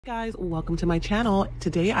Guys, welcome to my channel.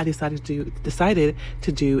 Today I decided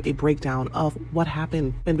to do a breakdown of what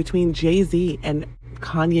happened in between Jay-Z and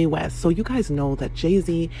Kanye West. So you guys know that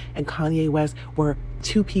Jay-Z and Kanye West were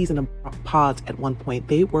two peas in a pod at one point.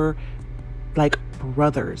 They were like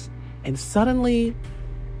brothers. And suddenly,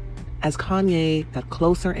 as Kanye got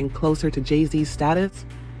closer and closer to Jay-Z's status,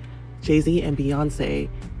 Jay-Z and Beyonce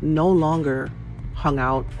no longer hung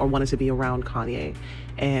out or wanted to be around Kanye,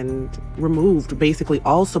 and removed basically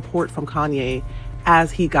all support from Kanye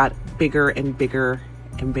as he got bigger and bigger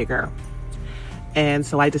and bigger. And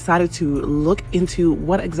so I decided to look into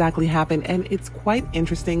what exactly happened, and it's quite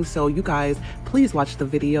interesting. So you guys, please watch the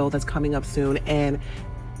video that's coming up soon, and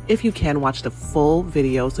if you can, watch the full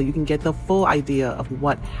video so you can get the full idea of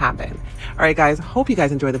what happened. All right, guys, hope you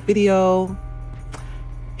guys enjoy the video.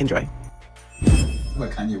 Enjoy.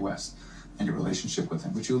 About Kanye West and your relationship with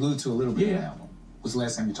him, which you alluded to a little bit in the album. When's the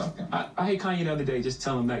last time you talked to him? I hate Kanye the other day, just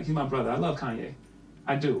tell him that he's my brother. I love Kanye.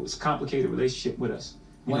 I do. It's a complicated relationship with us.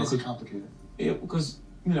 Why is it complicated? Because,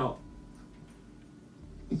 you know,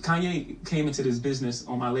 Kanye came into this business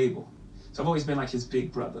on my label. So I've always been like his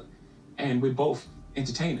big brother. And we're both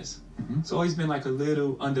entertainers. It's always been like a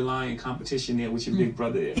little underlying competition there with your big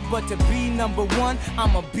brother there. But to be number one,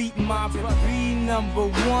 I'ma beat my brother. Be number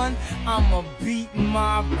one, I'ma beat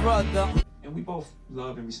my brother. And we both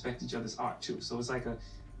love and respect each other's art too. So it's like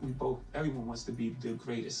everyone wants to be the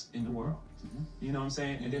greatest in the world. You know what I'm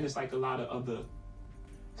saying? And then it's like a lot of other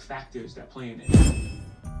factors that play in it.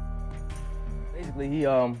 Basically,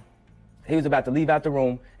 he was about to leave out the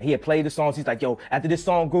room, and he had played the songs. He's like, yo, after this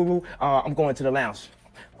song, Guru, I'm going to the lounge.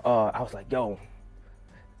 I was like, yo,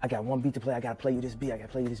 I got one beat to play. I got to play you this beat.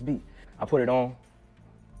 I put it on.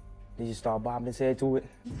 They just start bobbing his head to it.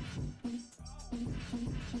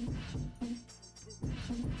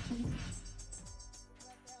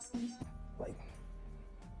 Like,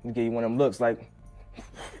 let me give you one of them looks, like,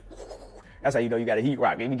 that's how you know you got a heat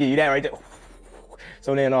rock. Let me give you that right there.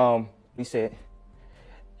 So then he said,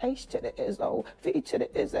 H to the is O, V to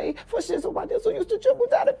the is A, for shizzle my dizzle used to dribble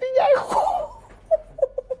down the BA.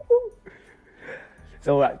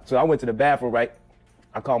 So I went to the bathroom, right?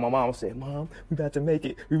 I called my mom and said, Mom, we about to make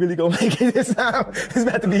it. We really gonna make it this time. It's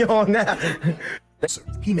about to be on now.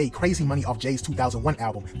 He made crazy money off Jay's 2001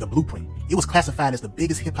 album, The Blueprint. It was classified as the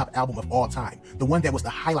biggest hip-hop album of all time, the one that was the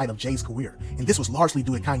highlight of Jay's career, and this was largely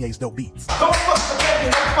due to Kanye's dope beats. Don't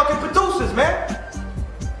fucking producers, man.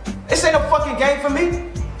 This ain't no fucking game for me.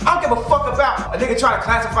 I don't give a fuck about a nigga trying to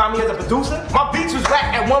classify me as a producer. My beats was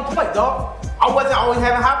whack at one point, dog. I wasn't always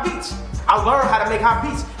having hot beats. I learned how to make hot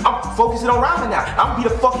beats. I'm focusing on rhyming now. I'm gonna be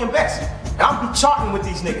the fucking best. And I'm gonna be charting with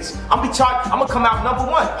these niggas. I'm gonna come out number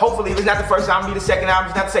one. Hopefully, if it's not the first album, be the second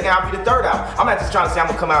album. If it's not the second album, be the third album. I'm not just trying to say I'm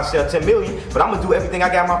gonna come out and sell 10 million, but I'm gonna do everything I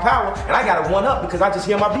got in my power, and I got to one up because I just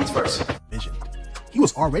hear my beats first. Vision. He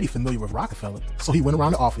was already familiar with Rockefeller, so he went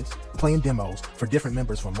around the office, playing demos for different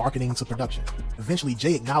members from marketing to production. Eventually,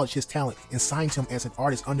 Jay acknowledged his talent and signed him as an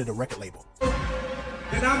artist under the record label.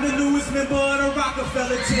 And I'm the newest member of the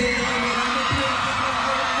Rockefeller team.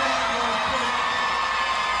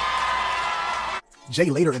 Jay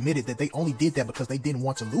later admitted that they only did that because they didn't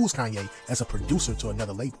want to lose Kanye as a producer to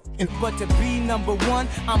another label. But to be number one,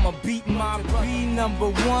 I'ma beat my brother. Be number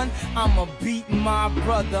one, I'ma beat my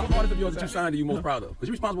brother. What artist of yours that you signed are you most proud of? Because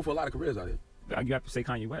you're responsible for a lot of careers out here. You have to say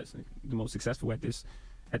Kanye West, the most successful at this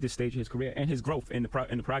stage of his career, and his growth and the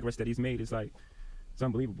progress that he's made is like, it's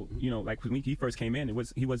unbelievable. You know, like when he first came in,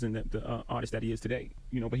 he wasn't the artist that he is today.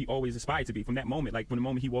 You know, but he always aspired to be from that moment. Like from the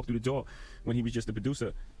moment he walked through the door, when he was just the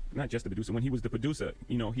producer, not just the producer, when he was the producer,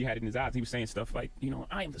 you know, he had it in his eyes. He was saying stuff like, you know,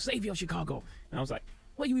 I am the savior of Chicago, and I was like,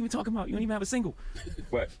 what are you even talking about? You don't even have a single.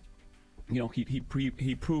 But you know, he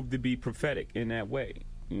proved to be prophetic in that way.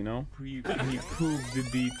 You know, he proved to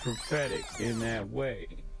be prophetic in that way.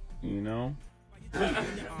 You know. But I'm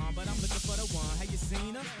looking for the one. Have you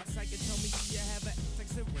seen her? My psychic told me she have a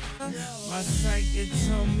Serena. My psychic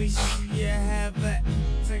told me she have a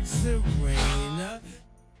Serena.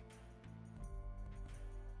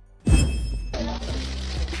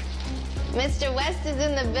 Mr. West is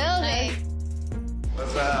in the building.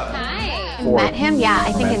 What's up? Hi. Met him, yeah,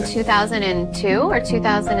 I think in 2002 or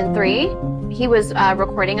 2003. He was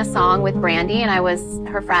recording a song with Brandy, and I was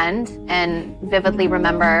her friend, and vividly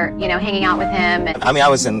remember, you know, hanging out with him. I mean, I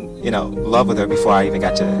was in, love with her before I even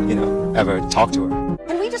got to, ever talk to her.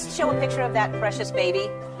 Can we just show a picture of that precious baby?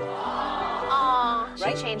 Aww,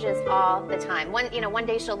 she changes all the time. One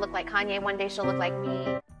day she'll look like Kanye, one day she'll look like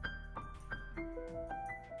me.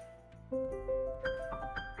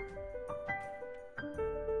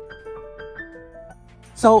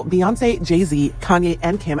 So Beyonce, Jay-Z, Kanye,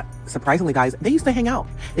 and Kim, surprisingly, guys, they used to hang out.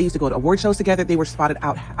 They used to go to award shows together. They were spotted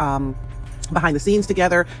out behind the scenes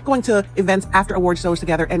together, going to events after award shows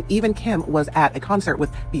together, and even Kim was at a concert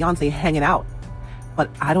with Beyonce hanging out.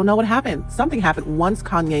 But I don't know what happened. Something happened once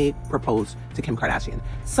Kanye proposed to Kim Kardashian.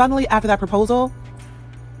 Suddenly, after that proposal,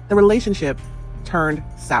 the relationship turned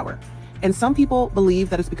sour. And some people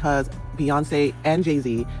believe that it's because Beyonce and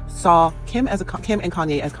Jay-Z saw Kim and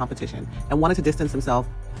Kanye as competition and wanted to distance themselves.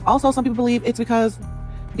 Also, some people believe it's because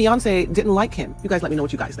Beyonce didn't like Kim. You guys let me know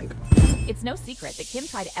what you guys think. It's no secret that Kim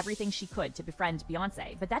tried everything she could to befriend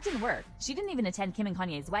Beyonce, but that didn't work. She didn't even attend Kim and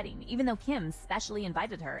Kanye's wedding, even though Kim specially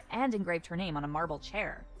invited her and engraved her name on a marble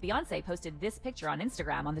chair. Beyonce posted this picture on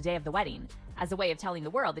Instagram on the day of the wedding as a way of telling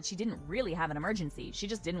the world that she didn't really have an emergency. She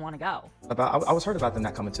just didn't want to go. I was hurt about them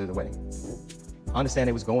not coming to the wedding. I understand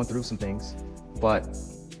they was going through some things, but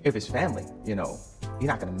if it's family, you know, you're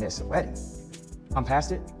not gonna miss a wedding. I'm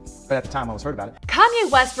past it, but at the time I was hurt about it.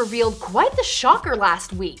 Kanye West revealed quite the shocker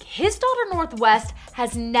last week. His daughter North West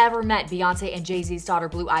has never met Beyonce and Jay-Z's daughter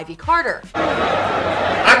Blue Ivy Carter.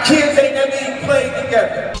 I can't say that they played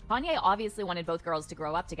together. Kanye obviously wanted both girls to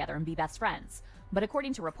grow up together and be best friends. But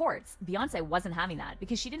according to reports, Beyonce wasn't having that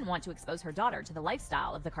because she didn't want to expose her daughter to the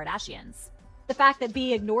lifestyle of the Kardashians. The fact that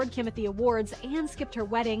B ignored Kim at the awards and skipped her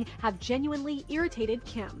wedding have genuinely irritated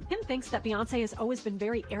Kim. Kim thinks that Beyonce has always been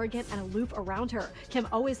very arrogant and aloof around her. Kim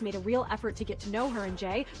always made a real effort to get to know her and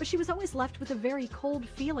Jay, but she was always left with a very cold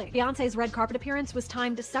feeling. Beyonce's red carpet appearance was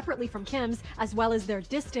timed separately from Kim's, as well as their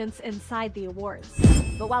distance inside the awards.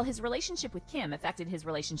 But while his relationship with Kim affected his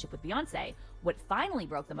relationship with Beyonce, what finally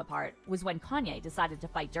broke them apart was when Kanye decided to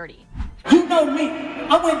fight dirty. You know me.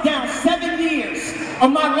 I went down 7 years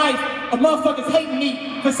of my life of motherfuckers hating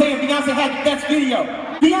me for saying Beyonce had the best video.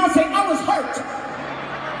 Beyonce, I was hurt.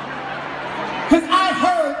 Because I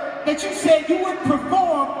heard that you said you wouldn't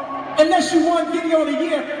perform unless you won Video of the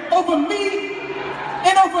Year over me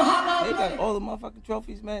and over Hot They got all the motherfucking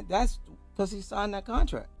trophies, man. That's because he signed that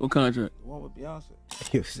contract. What contract? The one with Beyonce.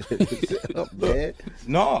 You set up, man.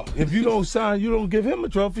 No, if you don't sign, you don't give him a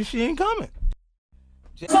trophy, she ain't coming.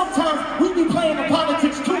 Sometimes we be playing the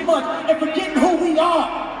politics too much and forgetting who we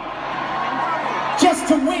are. Just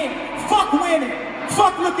to win. Fuck winning.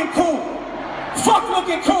 Fuck looking cool. Fuck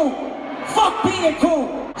looking cool. Fuck being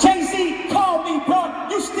cool. Jay-Z, call me, bro.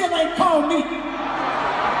 You still ain't called me.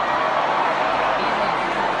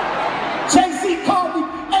 Jay-Z, call me.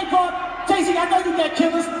 Hey, bro. Jay-Z, I know you got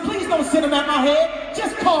killers. Please don't send them at my head.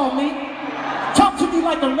 Just call me. Talk to me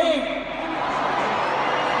like a man.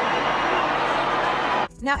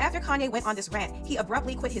 Now, after Kanye went on this rant, he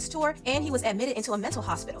abruptly quit his tour and he was admitted into a mental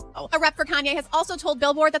hospital. A rep for Kanye has also told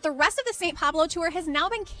Billboard that the rest of the St. Pablo tour has now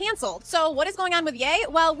been canceled. So what is going on with Ye?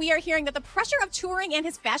 Well, we are hearing that the pressure of touring and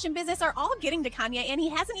his fashion business are all getting to Kanye, and he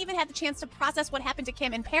hasn't even had the chance to process what happened to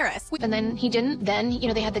Kim in Paris. And then he didn't. Then, you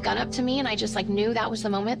know, they had the gun up to me and I just knew that was the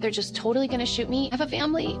moment. They're just totally gonna shoot me. I have a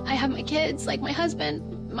family. I have my kids, my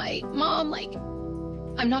husband, my mom,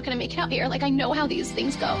 I'm not gonna make it out here. I know how these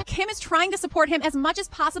things go. Kim is trying to support him as much as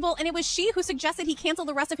possible, and it was she who suggested he cancel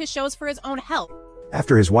the rest of his shows for his own health.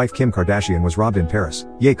 After his wife Kim Kardashian was robbed in Paris,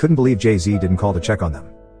 Ye couldn't believe Jay-Z didn't call to check on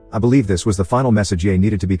them. I believe this was the final message Ye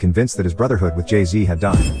needed to be convinced that his brotherhood with Jay-Z had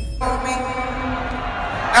died.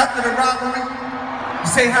 After the robbery, you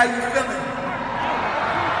say how you feeling.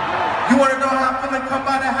 You want to know how I'm feeling? Come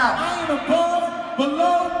by the house. I ain't above,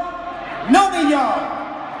 below, none of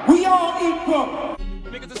y'all. We all equal.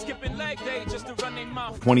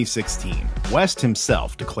 2016, West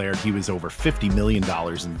himself declared he was over $50 million in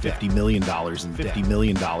debt. $50 million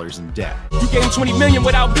in debt. You gave him 20 million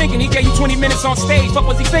without blinking. He gave you 20 minutes on stage. What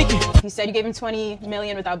was he thinking? He said you gave him 20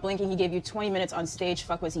 million without blinking. He gave you 20 minutes on stage.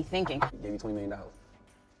 Fuck was he thinking? He gave you $20 million.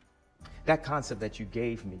 That concept that you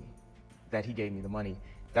gave me, that he gave me the money,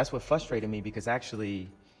 that's what frustrated me, because actually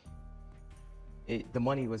the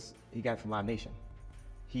money he got from Live Nation.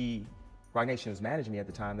 Roc Nation was managing me at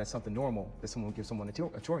the time. That's something normal that someone would give someone a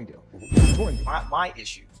touring deal. My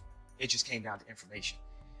issue, it just came down to information.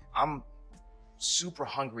 I'm super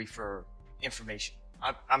hungry for information.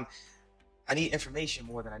 I need information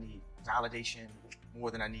more than I need validation,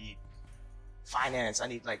 more than I need finance. I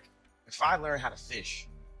need, if I learn how to fish,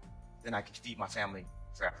 then I can feed my family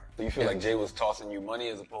forever. So you feel like Jay was tossing you money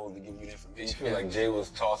as opposed to giving you the information? You feel like Jay was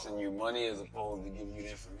tossing you money as opposed to giving you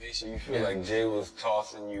the information? You feel like Jay was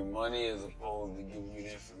tossing you money as opposed to giving you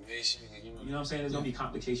the information? You know what I'm saying? There's going to be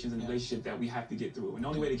complications in the relationship that we have to get through. And the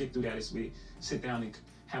only way to get through that is we sit down and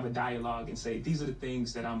have a dialogue and say, these are the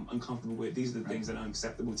things that I'm uncomfortable with. These are the things that are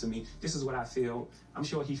unacceptable to me. This is what I feel. I'm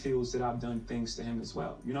sure he feels that I've done things to him as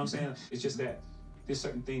well. You know what I'm saying? It's just that there's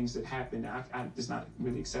certain things that happen that it's not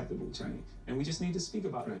really acceptable to me, and we just need to speak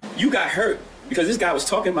about it. You got hurt because this guy was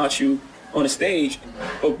talking about you on the stage,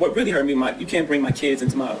 but what really hurt me, you can't bring my kids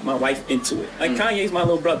into my wife into it. Like Kanye's my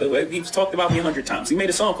little brother. He's talked about me 100 times. He made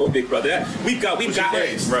a song called Big Brother. We've gotten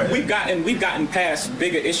past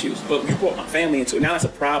bigger issues, but you brought my family into it. Now that's a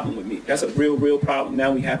problem with me. That's a real problem.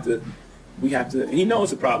 Now we have to. And he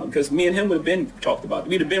knows the problem because me and him would have been talked about.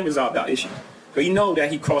 We'd have been resolved our issue. But he know that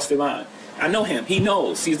he crossed the line. I know him. He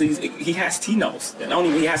knows. He knows. And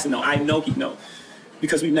only he has to know. I know he knows.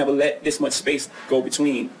 Because we've never let this much space go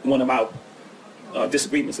between one of our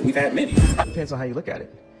disagreements, and we've had many. It depends on how you look at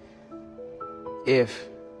it. If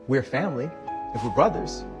we're family, if we're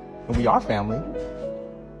brothers, and we are family,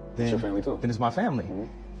 then it's your family too. Then it's my family.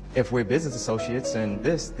 If we're business associates and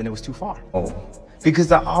then it was too far.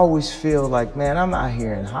 Because I always feel like, man, I'm out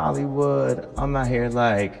here in Hollywood. I'm out here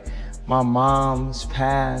like my mom's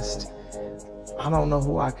passed. I don't know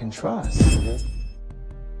who I can trust.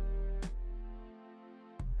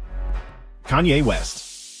 Kanye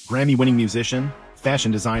West, Grammy-winning musician,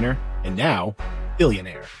 fashion designer, and now,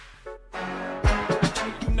 billionaire.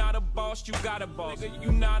 You not a boss, you got a boss. Nigga,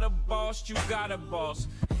 you not a boss, you got a boss.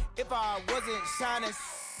 If I wasn't shining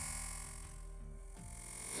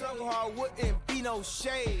so hard, wouldn't be no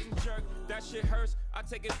shade. Jerk, that shit hurts, I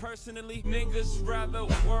take it personally. Niggas rather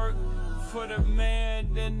work for the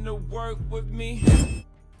man than to work with me.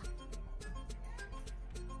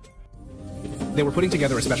 They were putting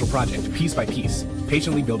together a special project, piece by piece,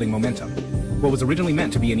 patiently building momentum. What was originally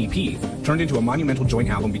meant to be an EP turned into a monumental joint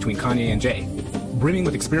album between Kanye and Jay. Brimming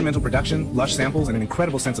with experimental production, lush samples, and an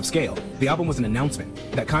incredible sense of scale, the album was an announcement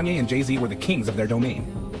that Kanye and Jay-Z were the kings of their domain.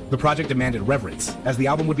 The project demanded reverence, as the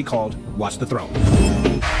album would be called Watch the Throne.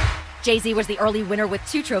 Jay-Z was the early winner with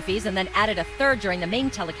 2 trophies and then added a third during the main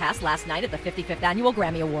telecast last night at the 55th Annual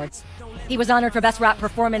Grammy Awards. He was honored for Best Rap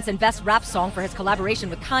Performance and Best Rap Song for his collaboration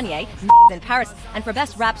with Kanye in Paris, and for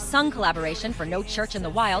Best Rap Sung collaboration for No Church in the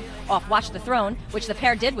Wild off Watch the Throne, which the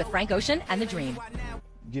pair did with Frank Ocean and The Dream.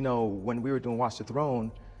 You know, when we were doing Watch the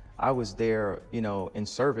Throne, I was there, you know, in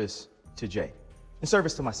service to Jay. In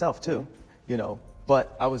service to myself too, you know.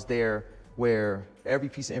 But I was there where every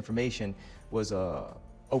piece of information was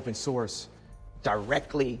open source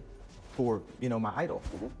directly for, you know, my idol,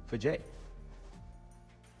 for Jay.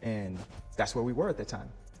 And that's where we were at the time.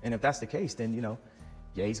 And if that's the case, then, you know,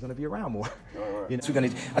 Jay's gonna be around more. You know,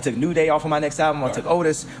 I took New Day off of my next album, I took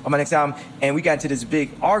Otis on my next album, and we got into this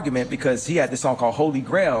big argument because he had this song called Holy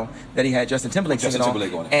Grail that he had Justin Timberlake singing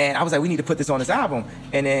on. And I was like, we need to put this on his album.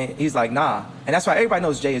 And then he's like, nah. And that's why everybody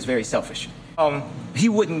knows Jay is very selfish. He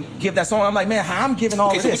wouldn't give that song. I'm like, man, I'm giving all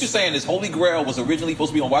of this. So what you're saying is Holy Grail was originally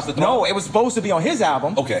supposed to be on Watch the Throne? No, it was supposed to be on his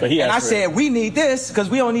album. Okay. And I said, we need this because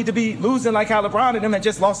we don't need to be losing like how LeBron and them had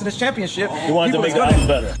just lost in this championship. You wanted to make the album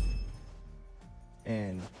better.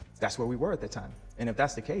 And that's where we were at the time. And if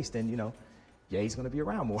that's the case, then, you know, Jay's gonna be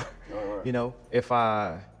around more. You know, if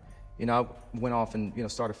I went off and, you know,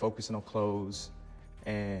 started focusing on clothes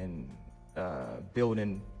and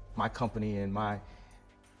building my company and my,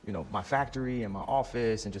 you know, my factory and my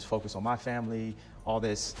office and just focus on my family, all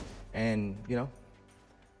this, and, you know,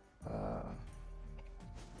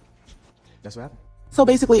 that's what happened. So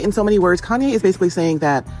basically, in so many words, Kanye is basically saying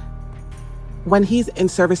that when he's in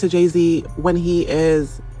service to Jay-Z, when he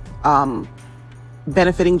is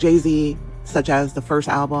benefiting Jay-Z, such as the first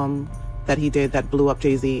album that he did that blew up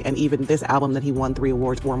Jay-Z, and even this album that he won 3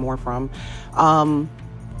 awards or more from,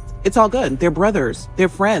 it's all good. They're brothers, they're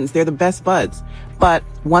friends, they're the best buds. But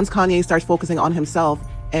once Kanye starts focusing on himself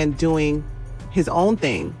and doing his own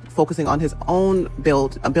thing, focusing on his own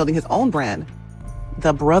building his own brand,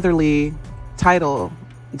 the brotherly title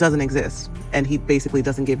doesn't exist. And he basically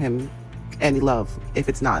doesn't give him any love if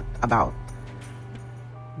it's not about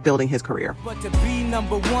building his career. But to be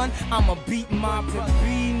number one, I'ma beat my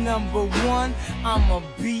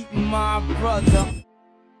brother.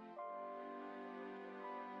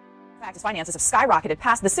 In fact, his finances have skyrocketed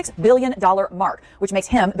past the $6 billion mark, which makes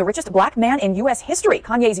him the richest black man in U.S. history.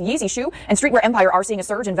 Kanye's Yeezy shoe and streetwear empire are seeing a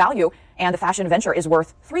surge in value, and the fashion venture is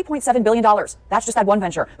worth $3.7 billion. That's just that one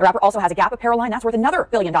venture. The rapper also has a Gap apparel line that's worth another $1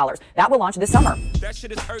 billion. That will launch this summer. That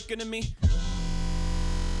shit is irking to me.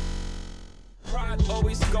 Pride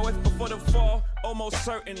always goeth before the fall, almost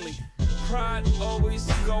certainly. Pride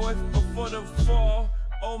always goeth before the fall,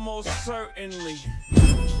 almost certainly.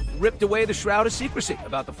 Ripped away the shroud of secrecy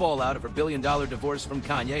about the fallout of her $1 billion divorce from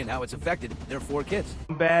Kanye and how it's affected their 4 kids.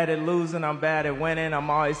 I'm bad at losing, I'm bad at winning,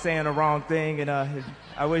 I'm always saying the wrong thing, and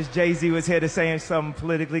I wish Jay-Z was here to say something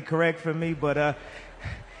politically correct for me, but,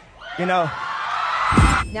 you know,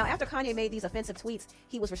 Now, after Kanye made these offensive tweets,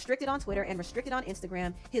 he was restricted on Twitter and restricted on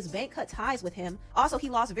Instagram. His bank cut ties with him. Also, he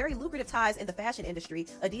lost very lucrative ties in the fashion industry.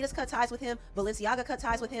 Adidas cut ties with him. Balenciaga cut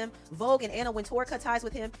ties with him. Vogue and Anna Wintour cut ties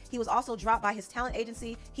with him. He was also dropped by his talent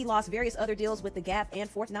agency. He lost various other deals with The Gap and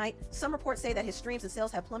Fortnite. Some reports say that his streams and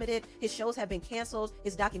sales have plummeted. His shows have been canceled.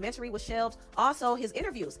 His documentary was shelved. Also, his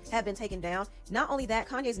interviews have been taken down. Not only that,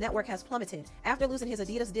 Kanye's network has plummeted. After losing his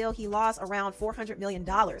Adidas deal, he lost around $400 million.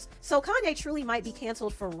 So Kanye truly might be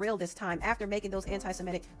canceled for real this time after making those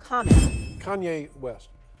anti-Semitic comments. Kanye West,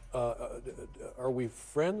 are we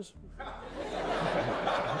friends?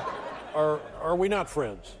 Are we not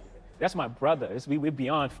friends? That's my brother. We're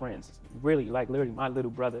beyond friends. Really, like literally, my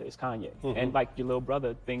little brother is Kanye. And like your little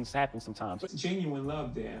brother, things happen sometimes. It's genuine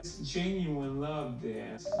love there. It's genuine love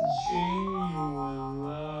there. It's genuine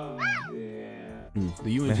love there. Do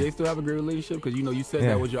you and Jay still have a great relationship? Because you know you said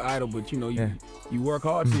that was your idol, but you know you work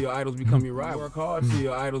hard till your idols become your rival. You work hard till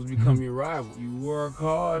your idols become your rival. You work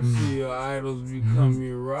hard till your idols become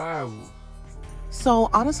your rival. So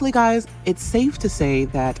honestly, guys, it's safe to say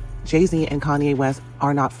that Jay-Z and Kanye West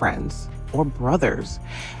are not friends or brothers.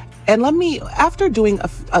 And let me, after doing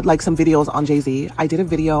like some videos on Jay-Z, I did a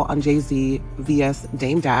video on Jay-Z vs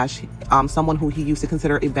Dame Dash, someone who he used to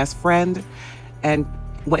consider a best friend and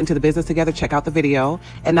went into the business together. Check out the video.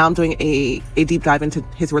 And now I'm doing a deep dive into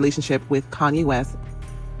his relationship with Kanye West.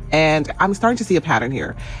 And I'm starting to see a pattern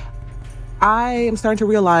here. I am starting to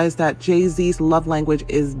realize that Jay-Z's love language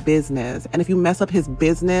is business. And if you mess up his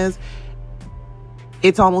business,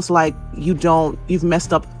 it's almost like you've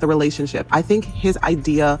messed up the relationship. I think his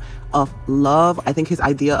idea of love, I think his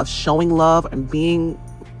idea of showing love and being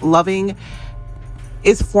loving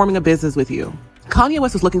is forming a business with you. Kanye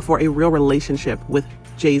West was looking for a real relationship with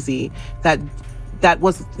Jay-Z that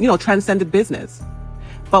was, transcended business.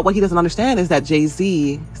 But what he doesn't understand is that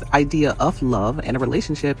Jay-Z's idea of love and a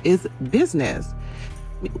relationship is business.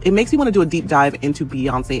 It makes me want to do a deep dive into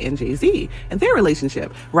Beyonce and Jay-Z and their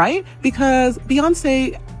relationship, right? Because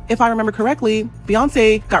Beyonce, if I remember correctly,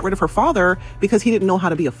 Beyonce got rid of her father because he didn't know how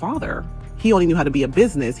to be a father. He only knew how to be a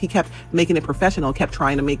business. He kept making it professional, kept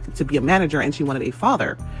trying to be a manager, and she wanted a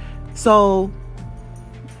father. So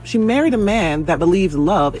she married a man that believes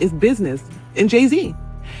love is business in Jay-Z.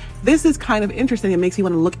 This is kind of interesting. It makes me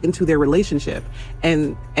want to look into their relationship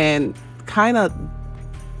and kind of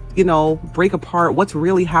break apart what's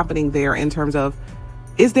really happening there in terms of,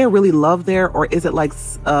 is there really love there, or is it like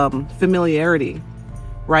familiarity,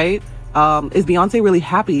 right? Is Beyonce really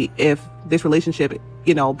happy if this relationship,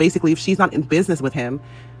 basically if she's not in business with him,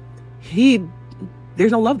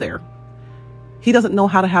 there's no love there. He doesn't know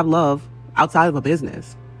how to have love outside of a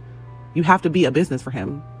business. You have to be a business for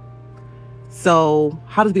him. So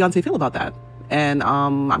how does Beyonce feel about that? And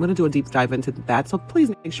I'm going to do a deep dive into that. So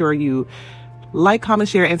please make sure you like, comment,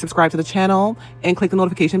 share, and subscribe to the channel, and click the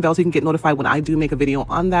notification bell so you can get notified when I do make a video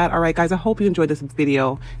on that. All right, guys, I hope you enjoyed this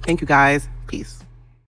video. Thank you, guys. Peace.